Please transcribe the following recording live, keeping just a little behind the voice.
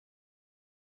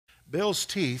Bill's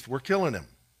teeth were killing him,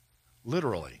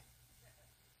 literally.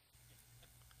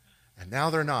 And now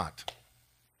they're not.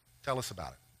 Tell us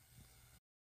about it.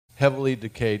 Heavily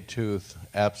decayed tooth,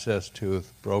 abscessed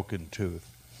tooth, broken tooth.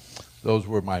 Those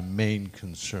were my main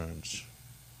concerns,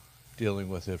 dealing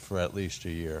with it for at least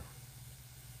a year.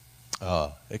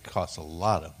 It costs a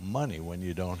lot of money when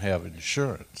you don't have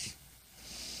insurance.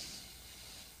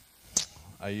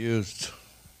 I used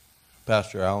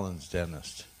Pastor Allen's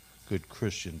dentist, good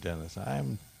Christian dentist.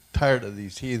 I'm tired of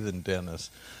these heathen dentists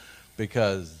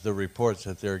because the reports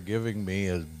that they're giving me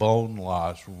is bone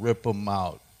loss, rip them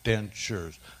out,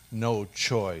 dentures, no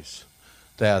choice.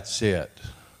 That's it.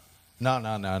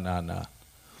 No.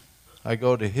 I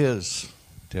go to his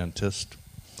dentist,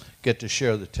 get to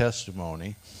share the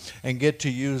testimony, and get to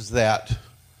use that,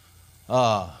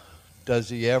 does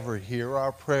he ever hear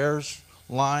our prayers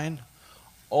line?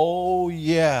 Oh,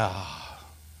 yeah.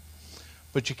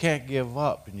 But you can't give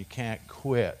up and you can't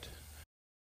quit.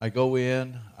 I go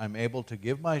in, I'm able to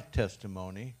give my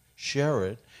testimony, share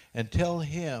it, and tell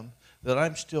him that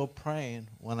I'm still praying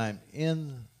when I'm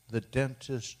in the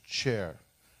dentist's chair.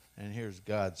 And here's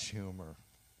God's humor.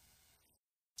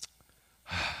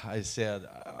 I said,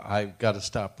 I've got to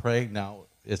stop praying now.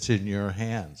 It's in your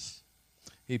hands.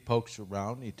 He pokes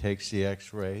around, he takes the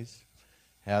x-rays,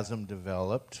 has them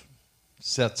developed,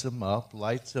 sets them up,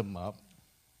 lights them up,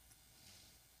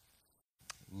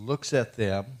 looks at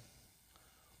them,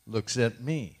 looks at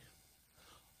me,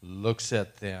 looks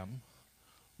at them,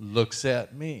 looks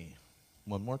at me.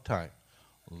 One more time.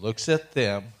 Looks at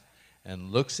them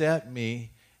and looks at me,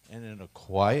 and in a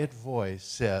quiet voice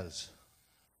says,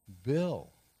 Bill,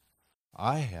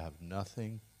 I have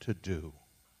nothing to do.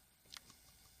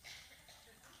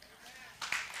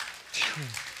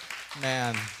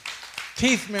 Man,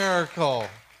 teeth miracle,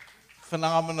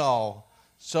 phenomenal.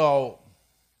 So,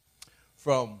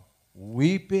 from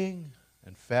weeping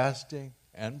and fasting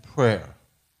and prayer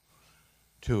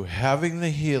to having the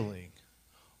healing,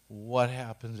 what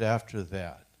happens after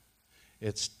that?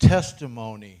 It's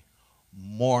testimony,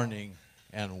 mourning,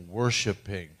 and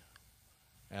worshiping.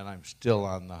 And I'm still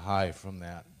on the high from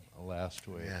that last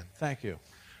week. Man. Thank you.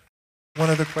 One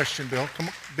other question, Bill.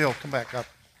 Bill, come back up.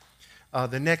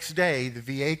 The next day, the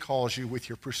VA calls you with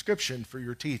your prescription for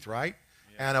your teeth, right?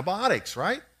 Yeah. Antibiotics,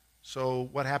 right? So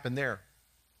what happened there?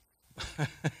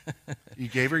 You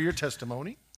gave her your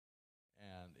testimony?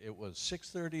 And it was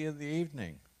 6:30 in the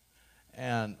evening.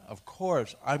 And, of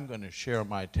course, I'm going to share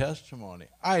my testimony.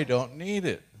 I don't need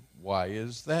it. Why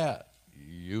is that?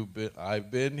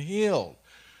 I've been healed.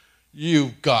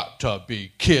 You've got to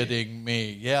be kidding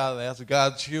me. Yeah, that's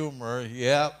God's humor.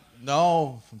 Yep.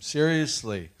 No,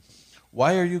 seriously.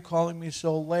 Why are you calling me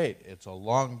so late? It's a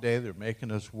long day. They're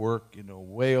making us work,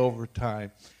 way over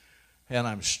time. And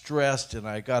I'm stressed, and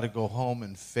I got to go home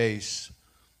and face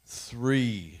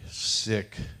 3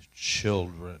 sick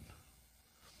children.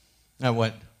 I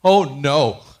went, oh,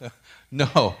 no,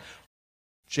 no.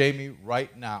 Jamie,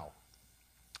 right now,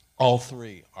 all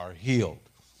 3 are healed.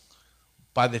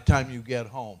 By the time you get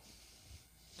home,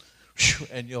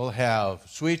 and you'll have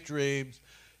sweet dreams,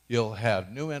 you'll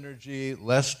have new energy,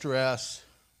 less stress,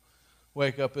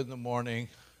 wake up in the morning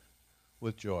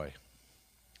with joy.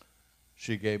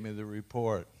 She gave me the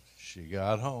report. She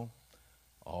got home.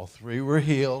 All 3 were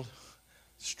healed.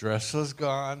 Stress was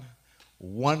gone.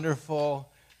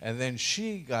 Wonderful. And then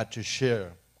she got to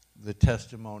share the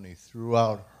testimony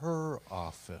throughout her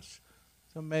office.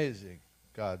 It's amazing,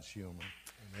 God's humor.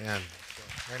 Amen.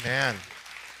 Amen.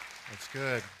 That's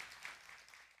good.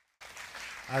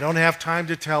 I don't have time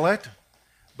to tell it,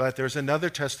 but there's another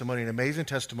testimony, an amazing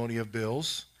testimony of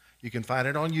Bill's. You can find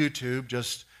it on YouTube.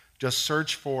 Just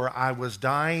search for I was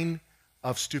dying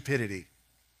of stupidity,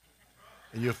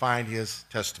 and you'll find his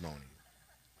testimony.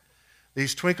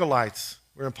 These twinkle lights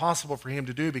were impossible for him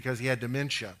to do because he had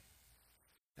dementia.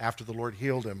 After the Lord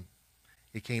healed him,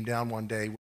 he came down one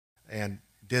day and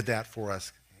did that for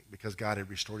us because God had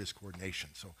restored his coordination.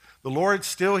 So the Lord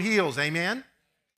still heals, amen?